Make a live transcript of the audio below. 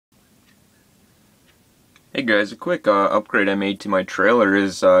Hey guys, a quick upgrade I made to my trailer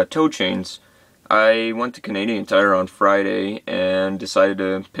is tow chains. I went to Canadian Tire on Friday and decided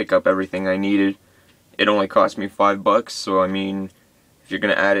to pick up everything I needed. It only cost me $5, so I mean, if you're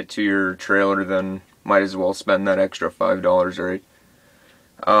gonna add it to your trailer, then might as well spend that extra $5, right?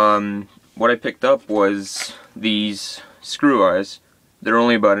 What I picked up was these screw eyes. They're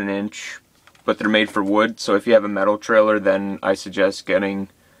only about an inch, but they're made for wood, so if you have a metal trailer, then I suggest getting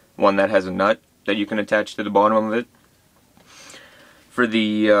one that has a nut that you can attach to the bottom of it. For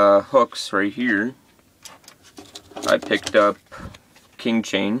the hooks right here, I picked up King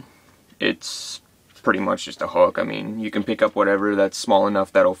Chain. It's pretty much just a hook. I mean, you can pick up whatever that's small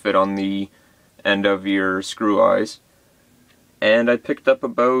enough that'll fit on the end of your screw eyes. And I picked up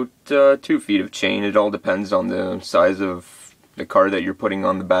about 2 feet of chain. It all depends on the size of the car that you're putting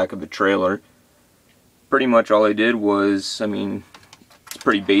on the back of the trailer. Pretty much all I did was, I mean, it's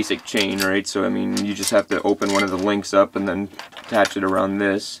pretty basic chain, right? So I mean, you just have to open one of the links up and then attach it around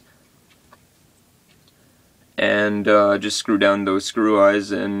this. And just screw down those screw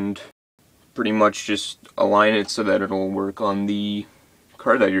eyes and pretty much just align it so that it'll work on the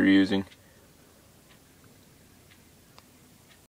car that you're using.